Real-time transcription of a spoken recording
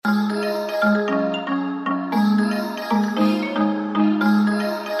Hey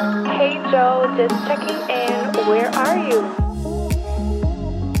Joe, just checking in. Where are you?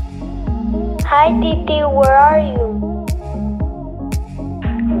 Hi Titi, where are you?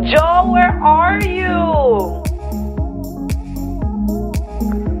 Joe, where are you?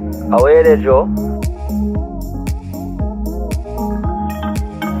 How are you there, Joe?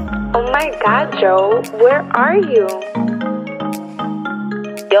 Oh my God, Joe, where are you?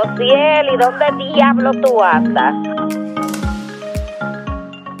 Josiel, ¿y dónde diablo tú andas?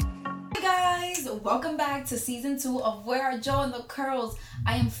 Welcome back to season 2 of Where Are Joe and the Curls.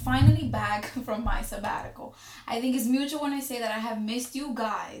 I am finally back from my sabbatical. I think it's mutual when I say that I have missed you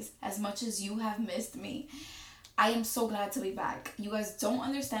guys as much as you have missed me. I am so glad to be back. You guys don't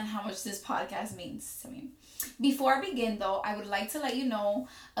understand how much this podcast means to me. Before I begin though, I would like to let you know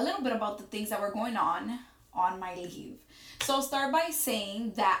a little bit about the things that were going on my leave. So I'll start by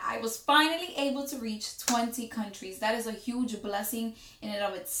saying that I was finally able to reach 20 countries. That is a huge blessing in and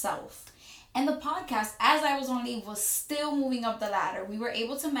of itself. And the podcast, as I was on leave, was still moving up the ladder. We were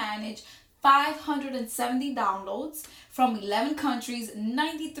able to manage 570 downloads from 11 countries,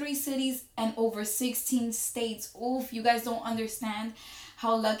 93 cities, and over 16 states. Oof, you guys don't understand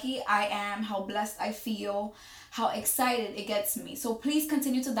how lucky I am, how blessed I feel, how excited it gets me. So please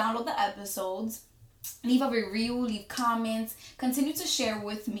continue to download the episodes. Leave a review, leave comments, continue to share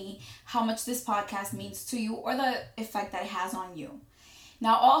with me how much this podcast means to you or the effect that it has on you.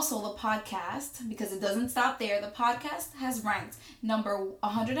 Now also the podcast, because it doesn't stop there, the podcast has ranked number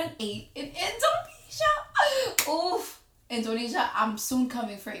 108 in Indonesia. Oof, Indonesia, I'm soon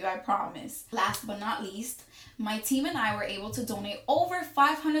coming for you, I promise. Last but not least, my team and I were able to donate over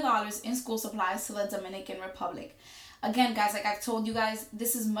 $500 in school supplies to the Dominican Republic. Again, guys, like I've told you guys,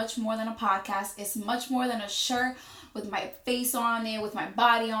 this is much more than a podcast. It's much more than a shirt with my face on it, with my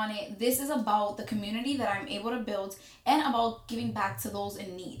body on it. This is about the community that I'm able to build and about giving back to those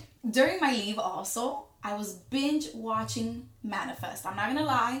in need. During my leave also, I was binge watching Manifest. I'm not gonna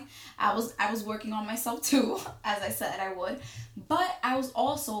lie, I was working on myself too, as I said I would, but I was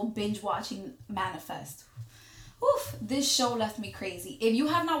also binge watching Manifest. Oof, this show left me crazy. If you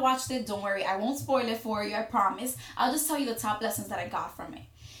have not watched it, don't worry. I won't spoil it for you, I promise. I'll just tell you the top lessons that I got from it.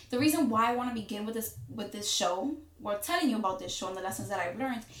 The reason why I want to begin with this show, or telling you about this show and the lessons that I've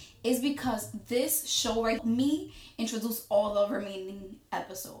learned, is because this show right me introduced all the remaining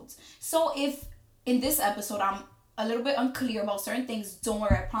episodes. So if in this episode I'm a little bit unclear about certain things, don't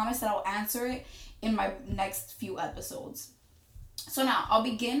worry. I promise that I'll answer it in my next few episodes. So now, I'll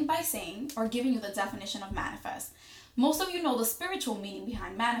begin by saying, or giving you the definition of manifest. Most of you know the spiritual meaning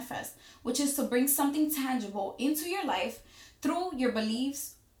behind manifest, which is to bring something tangible into your life through your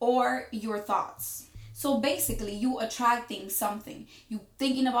beliefs or your thoughts. So basically, you attracting something. You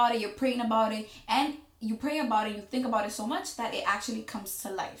thinking about it, you're praying about it, and you pray about it, you think about it so much that it actually comes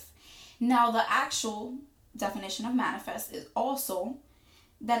to life. Now, the actual definition of manifest is also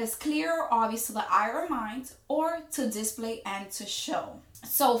that is clear or obvious to the eye or mind, or to display and to show.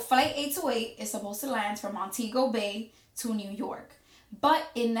 So Flight 828 is supposed to land from Montego Bay to New York,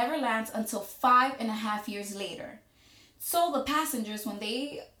 but it never lands until 5.5 years later. So the passengers, when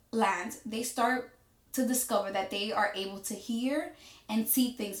they land, they start to discover that they are able to hear and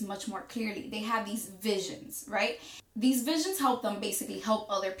see things much more clearly. They have these visions, right? These visions help them basically help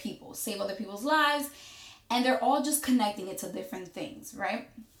other people, save other people's lives, and they're all just connecting it to different things, right?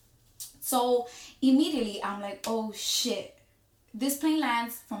 So immediately I'm like, oh shit. This plane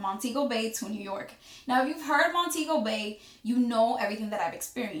lands from Montego Bay to New York. Now, if you've heard Montego Bay, you know everything that I've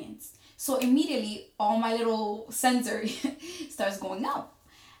experienced. So immediately all my little sensor starts going up.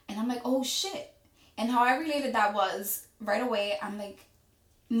 And I'm like, oh shit. And how I related that was right away, I'm like,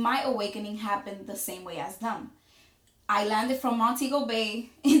 my awakening happened the same way as them. I landed from Montego Bay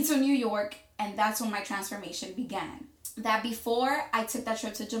into New York, and that's when my transformation began. That before I took that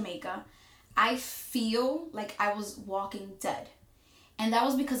trip to Jamaica, I feel like I was walking dead. And that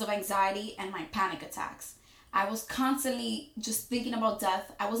was because of anxiety and my panic attacks. I was constantly just thinking about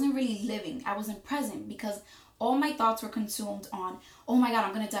death. I wasn't really living. I wasn't present because all my thoughts were consumed on, oh my God,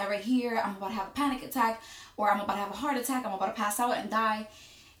 I'm going to die right here. I'm about to have a panic attack, or I'm about to have a heart attack. I'm about to pass out and die.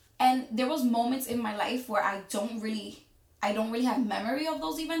 And there was moments in my life where I don't really have memory of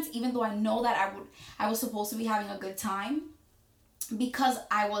those events, even though I know that I was supposed to be having a good time, because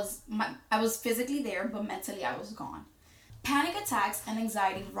I was physically there, but mentally I was gone. Panic attacks and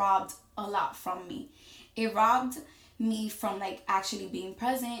anxiety robbed a lot from me. It robbed me from like actually being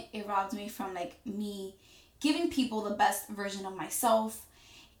present. It robbed me from like me giving people the best version of myself.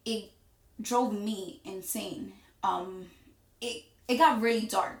 It drove me insane. It got really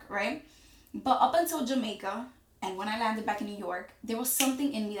dark, right? But up until Jamaica, and when I landed back in New York, there was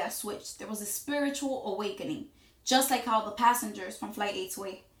something in me that switched. There was a spiritual awakening. Just like how the passengers from Flight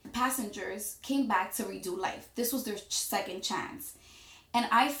 828, the passengers came back to redo life. This was their second chance. And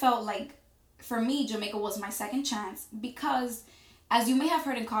I felt like, for me, Jamaica was my second chance because, as you may have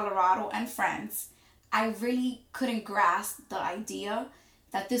heard in Colorado and France, I really couldn't grasp the idea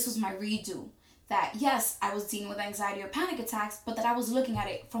that this was my redo. That yes, I was dealing with anxiety or panic attacks, but that I was looking at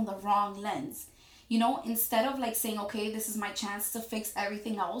it from the wrong lens. You know, instead of like saying, okay, this is my chance to fix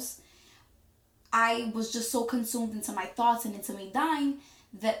everything else, I was just so consumed into my thoughts and into me dying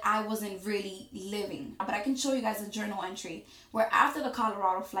that I wasn't really living. But I can show you guys a journal entry where after the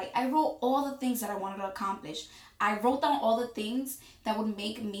Colorado flight, I wrote all the things that I wanted to accomplish. I wrote down all the things that would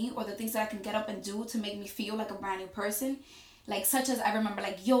make me, or the things that I can get up and do to make me feel like a brand new person. Like, such as, I remember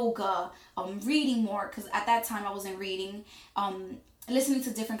like yoga, reading more, because at that time I wasn't reading, listening to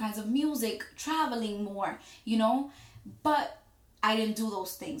different kinds of music, traveling more, you know, but I didn't do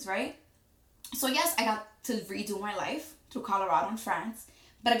those things, right? So yes, I got to redo my life through Colorado and France,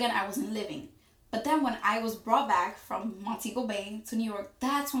 but again, I wasn't living. But then when I was brought back from Montego Bay to New York,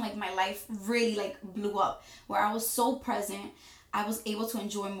 that's when like my life really like blew up, where I was so present. I was able to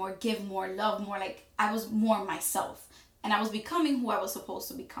enjoy more, give more, love more. Like, I was more myself, and I was becoming who I was supposed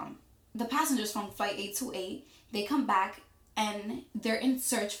to become. The passengers from Flight 828, they come back and they're in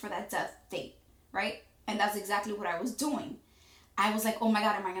search for that death date, right? And that's exactly what I was doing. I was like, oh my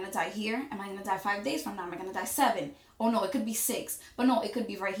God, am I going to die here? Am I going to die 5 days from now? Am I going to die 7? Oh no, it could be 6. But no, it could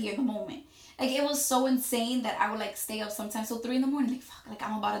be right here in the moment. Like, it was so insane that I would like stay up sometimes till 3 in the morning. Like, fuck, like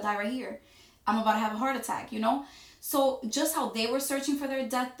I'm about to die right here. I'm about to have a heart attack, you know? So just how they were searching for their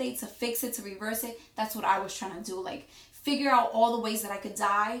death date to fix it, to reverse it, that's what I was trying to do. Like, figure out all the ways that I could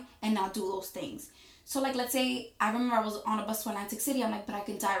die and not do those things. So like, let's say I remember I was on a bus to Atlantic City. I'm like, but I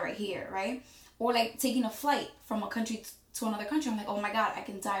can die right here, right? Or like taking a flight from a country to another country. I'm like, oh my God, I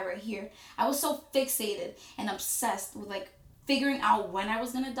can die right here. I was so fixated and obsessed with like figuring out when I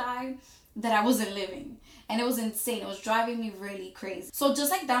was gonna die that I wasn't living. And it was insane. It was driving me really crazy. So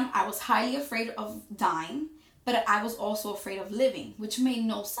just like them, I was highly afraid of dying, but I was also afraid of living, which made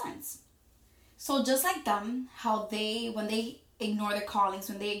no sense. So just like them, how when they ignore their callings,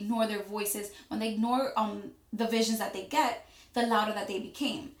 when they ignore their voices, when they ignore the visions that they get, the louder that they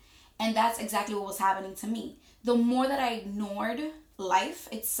became. And that's exactly what was happening to me. The more that I ignored life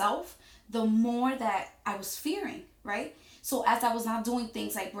itself, the more that I was fearing, right? So as I was not doing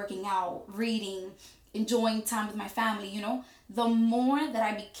things like working out, reading, enjoying time with my family, you know, the more that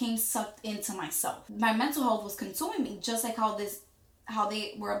I became sucked into myself. My mental health was consuming me, just like how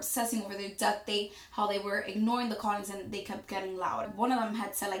they were obsessing over their death date, how they were ignoring the callings and they kept getting loud. One of them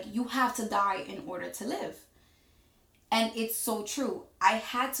had said, like, you have to die in order to live. And it's so true. I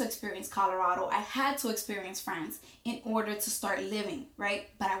had to experience Colorado. I had to experience France in order to start living, right?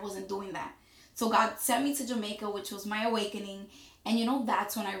 But I wasn't doing that. So God sent me to Jamaica, which was my awakening. And you know,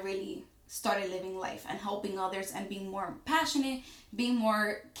 that's when I really started living life and helping others and being more passionate, being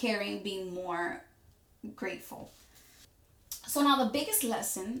more caring, being more grateful. So now the biggest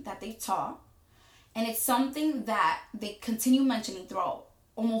lesson that they taught, and it's something that they continue mentioning throughout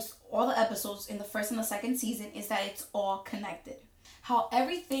almost all the episodes in the first and the second season, is that it's all connected. How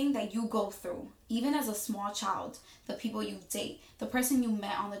everything that you go through, even as a small child, the people you date, the person you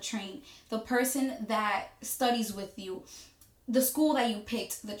met on the train, the person that studies with you, the school that you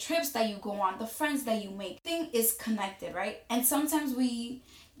picked, the trips that you go on, the friends that you make, thing is connected, right? And sometimes we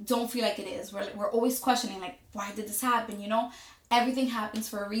don't feel like it is. We're always questioning, like, why did this happen, you know? Everything happens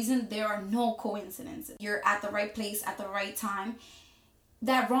for a reason. There are no coincidences. You're at the right place at the right time.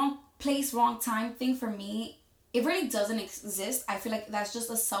 That wrong place, wrong time thing, for me, it really doesn't exist. I feel like that's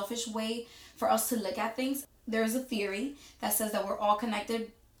just a selfish way for us to look at things. There's a theory that says that we're all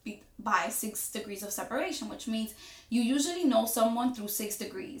connected by 6 degrees of separation, which means you usually know someone through 6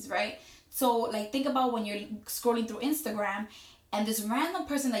 degrees, right? So like, think about when you're scrolling through Instagram and this random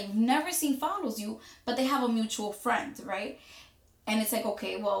person that you've never seen follows you, but they have a mutual friend, right? And it's like,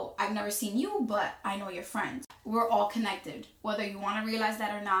 okay, well, I've never seen you, but I know your friend. We're all connected, whether you want to realize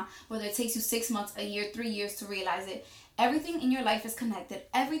that or not, whether it takes you 6 months, a year, 3 years to realize it. Everything in your life is connected.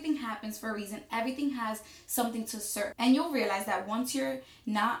 Everything happens for a reason. Everything has something to serve. And you'll realize that once you're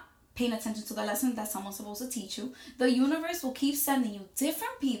not paying attention to the lessons that someone's supposed to teach you, the universe will keep sending you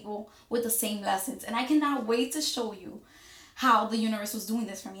different people with the same lessons. And I cannot wait to show you how the universe was doing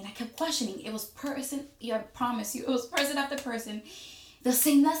this for me. And I kept questioning. It was person, I promise you, it was person after person, the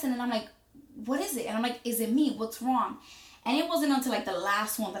same lesson. And I'm like, what is it? And I'm like, is it me? What's wrong? And it wasn't until like the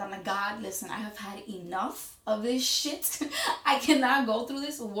last one that I'm like, God, listen, I have had enough of this shit. I cannot go through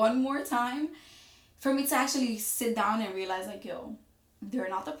this one more time. For me to actually sit down and realize like, yo, they're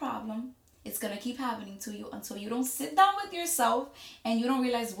not the problem. It's going to keep happening to you until you don't sit down with yourself and you don't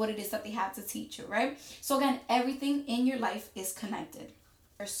realize what it is that they have to teach you, right? So again, everything in your life is connected.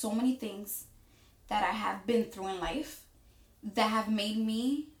 There's so many things that I have been through in life that have made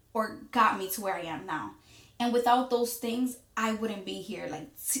me or got me to where I am now. And without those things, I wouldn't be here, like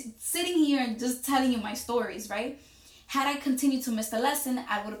sitting here and just telling you my stories, right? Had I continued to miss the lesson,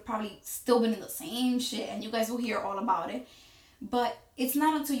 I would have probably still been in the same shit, and you guys will hear all about it. But it's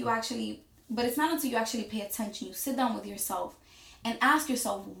not until you actually pay attention, you sit down with yourself and ask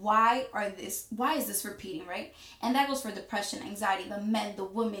yourself, why is this repeating, right? And that goes for depression, anxiety, the men, the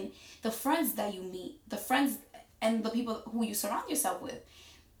women, the friends that you meet, the friends and the people who you surround yourself with.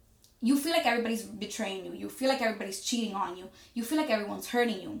 You feel like everybody's betraying you. You feel like everybody's cheating on you. You feel like everyone's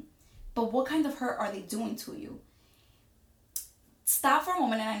hurting you. But what kind of hurt are they doing to you? Stop for a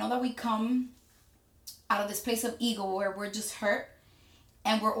moment, and I know that we come out of this place of ego where we're just hurt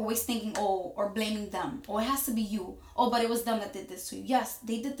and we're always thinking, oh, or blaming them. Oh, it has to be you. Oh, but it was them that did this to you. Yes,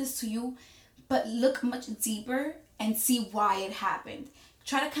 they did this to you, but look much deeper and see why it happened.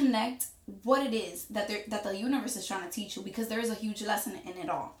 Try to connect what it is that the universe is trying to teach you, because there is a huge lesson in it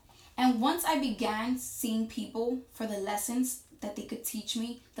all. And once I began seeing people for the lessons that they could teach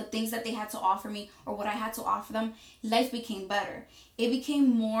me, the things that they had to offer me or what I had to offer them, life became better. It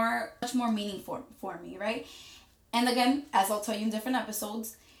became much more meaningful for me, right? And again, as I'll tell you in different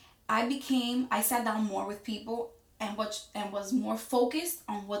episodes, I sat down more with people and was more focused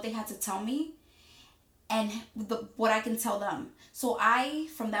on what they had to tell me and what I can tell them. So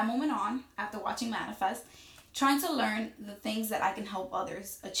from that moment on, after watching Manifest, trying to learn the things that I can help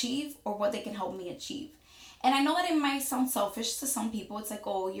others achieve or what they can help me achieve. And I know that it might sound selfish to some people. It's like,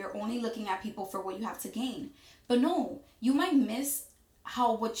 oh, you're only looking at people for what you have to gain. But no, you might miss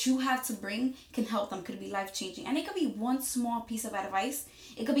how what you have to bring can help them, could be life-changing. And it could be one small piece of advice.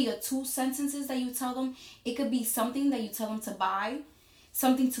 It could be 2 sentences that you tell them. It could be something that you tell them to buy,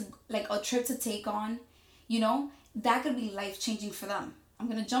 something to, like a trip to take on, that could be life-changing for them. I'm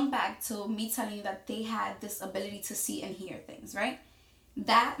going to jump back to me telling you that they had this ability to see and hear things, right?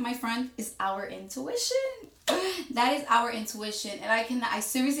 That, my friend, is our intuition. That is our intuition. And I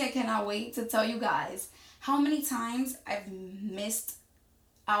seriously cannot wait to tell you guys how many times I've missed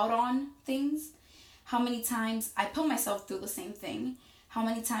out on things, how many times I put myself through the same thing, how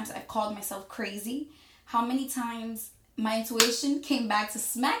many times I've called myself crazy, how many times my intuition came back to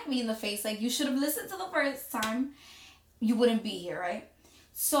smack me in the face like, you should have listened to the first time, you wouldn't be here, right?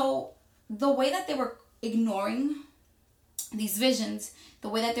 So the way that they were ignoring these visions, the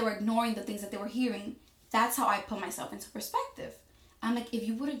way that they were ignoring the things that they were hearing, that's how I put myself into perspective. I'm like, if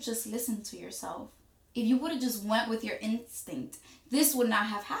you would have just listened to yourself, if you would have just went with your instinct, this would not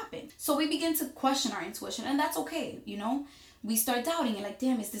have happened. So we begin to question our intuition, and that's okay, We start doubting it, like,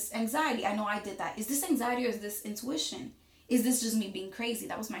 damn, is this anxiety? I know I did that. Is this anxiety or is this intuition? Is this just me being crazy?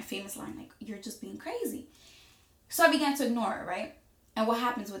 That was my famous line, like, you're just being crazy. So I began to ignore it, right? And what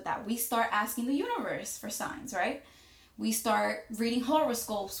happens with that? We start asking the universe for signs, right? We start reading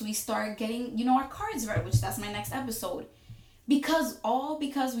horoscopes. We start getting, our cards read, which that's my next episode. Because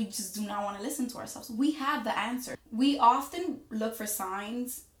we just do not want to listen to ourselves. We have the answer. We often look for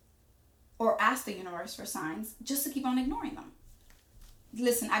signs or ask the universe for signs just to keep on ignoring them.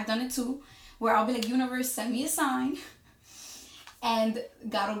 Listen, I've done it too, where I'll be like, universe, send me a sign. And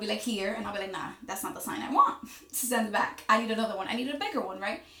God will be like, here. And I'll be like, nah, that's not the sign I want. Send it back. I need another one. I need a bigger one,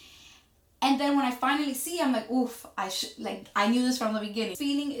 right? And then when I finally see, I'm like, oof, I knew this from the beginning.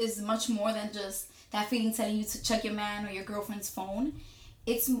 Feeling is much more than just that feeling telling you to check your man or your girlfriend's phone.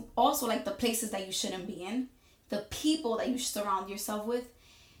 It's also like the places that you shouldn't be in, the people that you surround yourself with.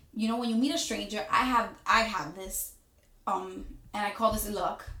 When you meet a stranger, I have this, and I call this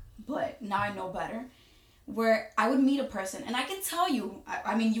luck, but now I know better, where I would meet a person, and I can tell you,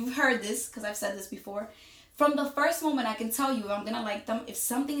 I mean, you've heard this because I've said this before. From the first moment, I can tell you I'm gonna like them. If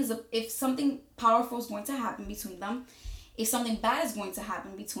something powerful is going to happen between them, if something bad is going to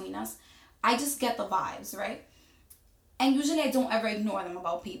happen between us, I just get the vibes, right? And usually I don't ever ignore them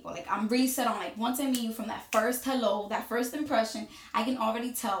about people. Like, I'm really set on, like, once I meet you, from that first hello, that first impression, I can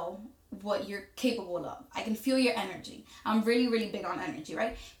already tell what you're capable of. I can feel your energy. I'm really, really big on energy,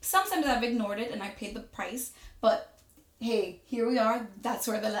 right? Sometimes I've ignored it and I paid the price, but hey, here we are. That's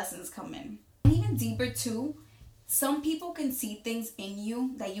where the lessons come in. And even deeper too, some people can see things in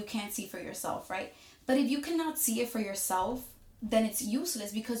you that you can't see for yourself, right? But if you cannot see it for yourself, then it's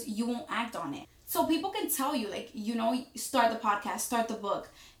useless because you won't act on it. So people can tell you, like, start the podcast, start the book,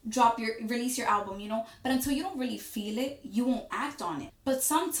 release your album, but until you don't really feel it, you won't act on it. But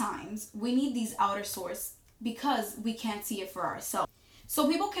sometimes we need these outer sources because we can't see it for ourselves. So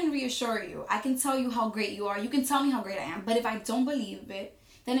people can reassure you. I can tell you how great you are. You can tell me how great I am. But if I don't believe it,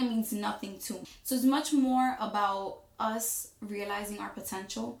 then it means nothing to me. So it's much more about us realizing our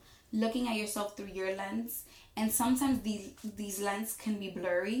potential, looking at yourself through your lens. And sometimes these lenses can be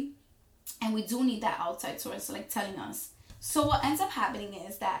blurry. And we do need that outside source, like telling us. So what ends up happening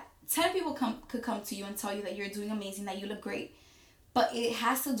is that 10 people could come to you and tell you that you're doing amazing, that you look great. But it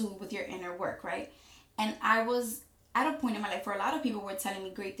has to do with your inner work, right? And I was at a point in my life where a lot of people were telling me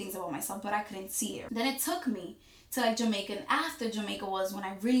great things about myself, but I couldn't see it. Then it took me to like Jamaica. And after Jamaica was when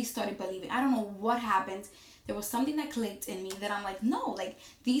I really started believing. I don't know what happened. There was something that clicked in me that I'm like, no, like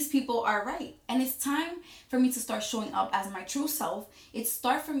these people are right. And it's time for me to start showing up as my true self. It's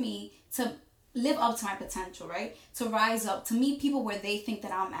start for me to live up to my potential, right? To rise up, to meet people where they think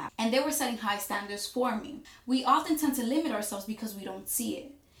that I'm at. And they were setting high standards for me. We often tend to limit ourselves because we don't see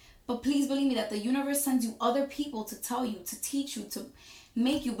it. But please believe me that the universe sends you other people to tell you, to teach you, to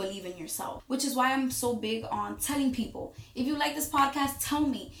make you believe in yourself. Which is why I'm so big on telling people, if you like this podcast, tell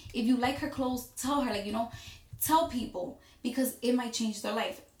me. If you like her clothes, tell her, tell people, because it might change their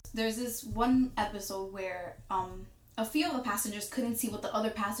life. There's this one episode where a few of the passengers couldn't see what the other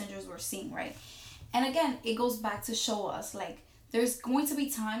passengers were seeing, right? And again, it goes back to show us, like, there's going to be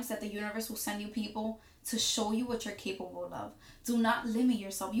times that the universe will send you people to show you what you're capable of. Do not limit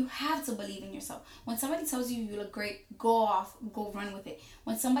yourself. You have to believe in yourself. When somebody tells you you look great, go run with it.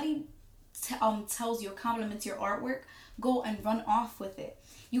 When somebody tells you or compliments your artwork, go and run off with it.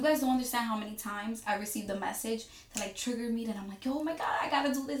 You guys don't understand how many times I received a message that like triggered me, that I'm like, oh my God, I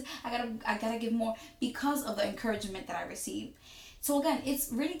gotta do this. I gotta give more, because of the encouragement that I received. So again, it's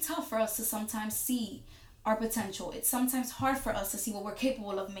really tough for us to sometimes see our potential. It's sometimes hard for us to see what we're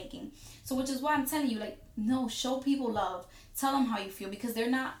capable of making. So which is why I'm telling you, like, no, show people love. Tell them how you feel, because they're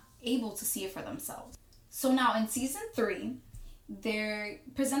not able to see it for themselves. So now in season 3, they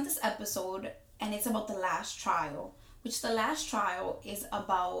present this episode, and it's about the last trial. Which the last trial is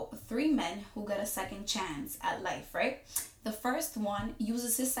about 3 men who get a second chance at life, right? The first one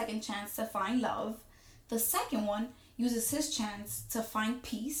uses his second chance to find love. The second one uses his chance to find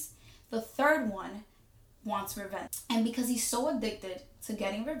peace. The third one wants revenge. And because he's so addicted to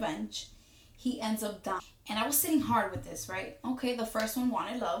getting revenge, he ends up dying. And I was sitting hard with this, right? Okay, the first one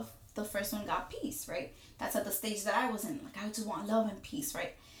wanted love. The first one got peace, right? That's at the stage that I was in. Like, I just want love and peace,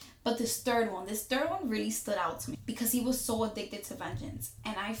 right? But this third one really stood out to me because he was so addicted to vengeance.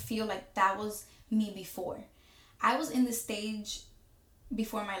 And I feel like that was me before. I was in this stage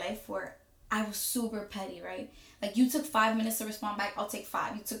before my life where I was super petty, right? Like, you took 5 minutes to respond back, I'll take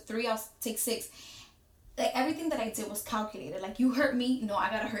 5. You took 3, I'll take 6. Like, everything that I did was calculated. Like, you hurt me, no,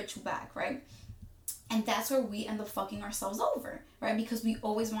 I gotta hurt you back, right? And that's where we end up fucking ourselves over, right? Because we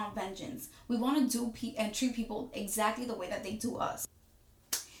always want vengeance. We want to do and treat people exactly the way that they do us.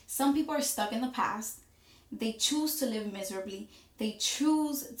 Some people are stuck in the past. They choose to live miserably. They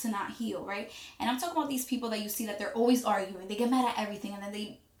choose to not heal, right? And I'm talking about these people that you see that they're always arguing. They get mad at everything and then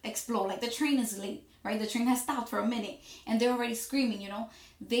they explode. Like, the train is late, right? The train has stopped for a minute and they're already screaming,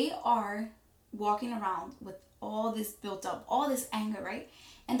 They are walking around with all this built up, all this anger, right?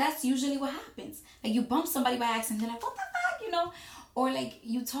 And that's usually what happens. Like, you bump somebody by accident, they're like, what the fuck, Or like,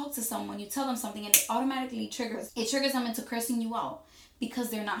 you talk to someone, you tell them something and it automatically triggers them into cursing you out.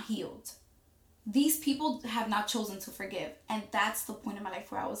 Because they're not healed. These people have not chosen to forgive. And that's the point in my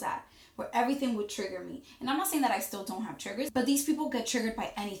life where I was at. Where everything would trigger me. And I'm not saying that I still don't have triggers. But these people get triggered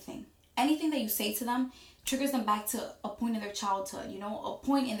by anything. Anything that you say to them triggers them back to a point in their childhood. A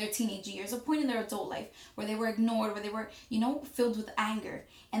point in their teenage years. A point in their adult life. Where they were ignored. Where they were, filled with anger.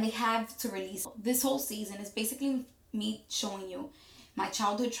 And they have to release. This whole season is basically me showing you my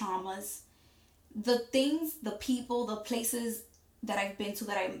childhood traumas. The things, the people, the places that I've been to,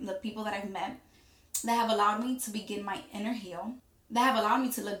 the people that I've met, that have allowed me to begin my inner heal, that have allowed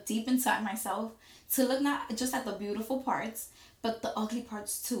me to look deep inside myself, to look not just at the beautiful parts, but the ugly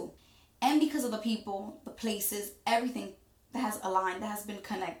parts too. And because of the people, the places, everything that has aligned, that has been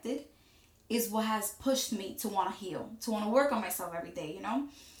connected, is what has pushed me to want to heal, to want to work on myself every day,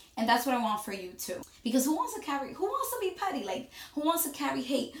 And that's what I want for you too. Because who wants to be petty? Like, who wants to carry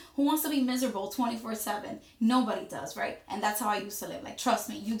hate? Who wants to be miserable 24/7? Nobody does, right? And that's how I used to live. Like, trust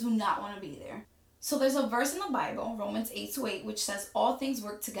me, you do not want to be there. So there's a verse in the Bible, Romans 8:8, which says all things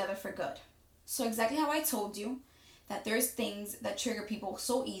work together for good. So exactly how I told you that there's things that trigger people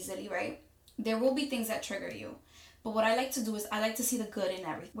so easily, right? There will be things that trigger you. But what I like to do is I like to see the good in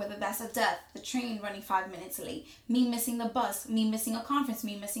everything. Whether that's a death, the train running 5 minutes late, me missing the bus, me missing a conference,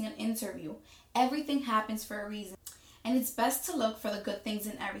 me missing an interview. Everything happens for a reason. And it's best to look for the good things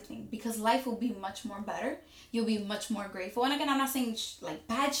in everything, because life will be much more better. You'll be much more grateful. And again, I'm not saying like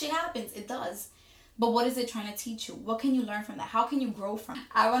bad shit happens. It does. But what is it trying to teach you? What can you learn from that? How can you grow from it?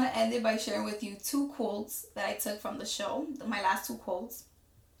 I want to end it by sharing with you 2 quotes that I took from the show. My last 2 quotes.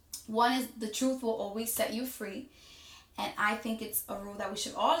 One is, the truth will always set you free. And I think it's a rule that we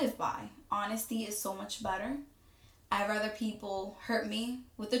should all live by. Honesty is so much better. I'd rather people hurt me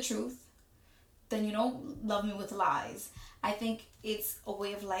with the truth than, love me with lies. I think it's a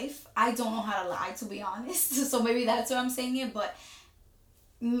way of life. I don't know how to lie, to be honest. So maybe that's why I'm saying it. But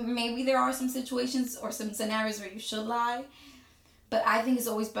maybe there are some situations or some scenarios where you should lie. But I think it's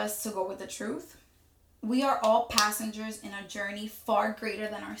always best to go with the truth. We are all passengers in a journey far greater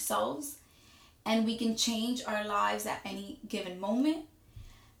than ourselves. And we can change our lives at any given moment.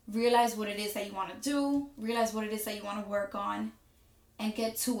 Realize what it is that you want to do. Realize what it is that you want to work on. And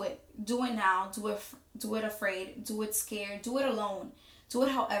get to it. Do it now. Do it afraid. Do it scared. Do it alone. Do it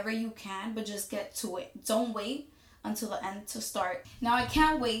however you can. But just get to it. Don't wait until the end to start. Now, I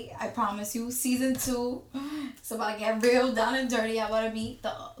can't wait. I promise you. Season 2. It's about to get real down and dirty. I want to meet the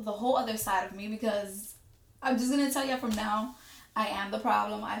whole other side of me. Because I'm just going to tell you from now, I am the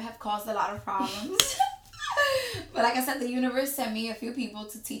problem. I have caused a lot of problems. But like I said, the universe sent me a few people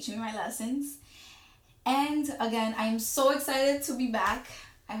to teach me my lessons. And again, I am so excited to be back.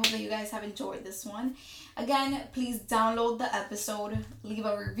 I hope that you guys have enjoyed this one. Again, please download the episode, leave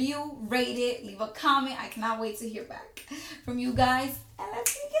a review, rate it, leave a comment. I cannot wait to hear back from you guys. And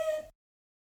let's begin.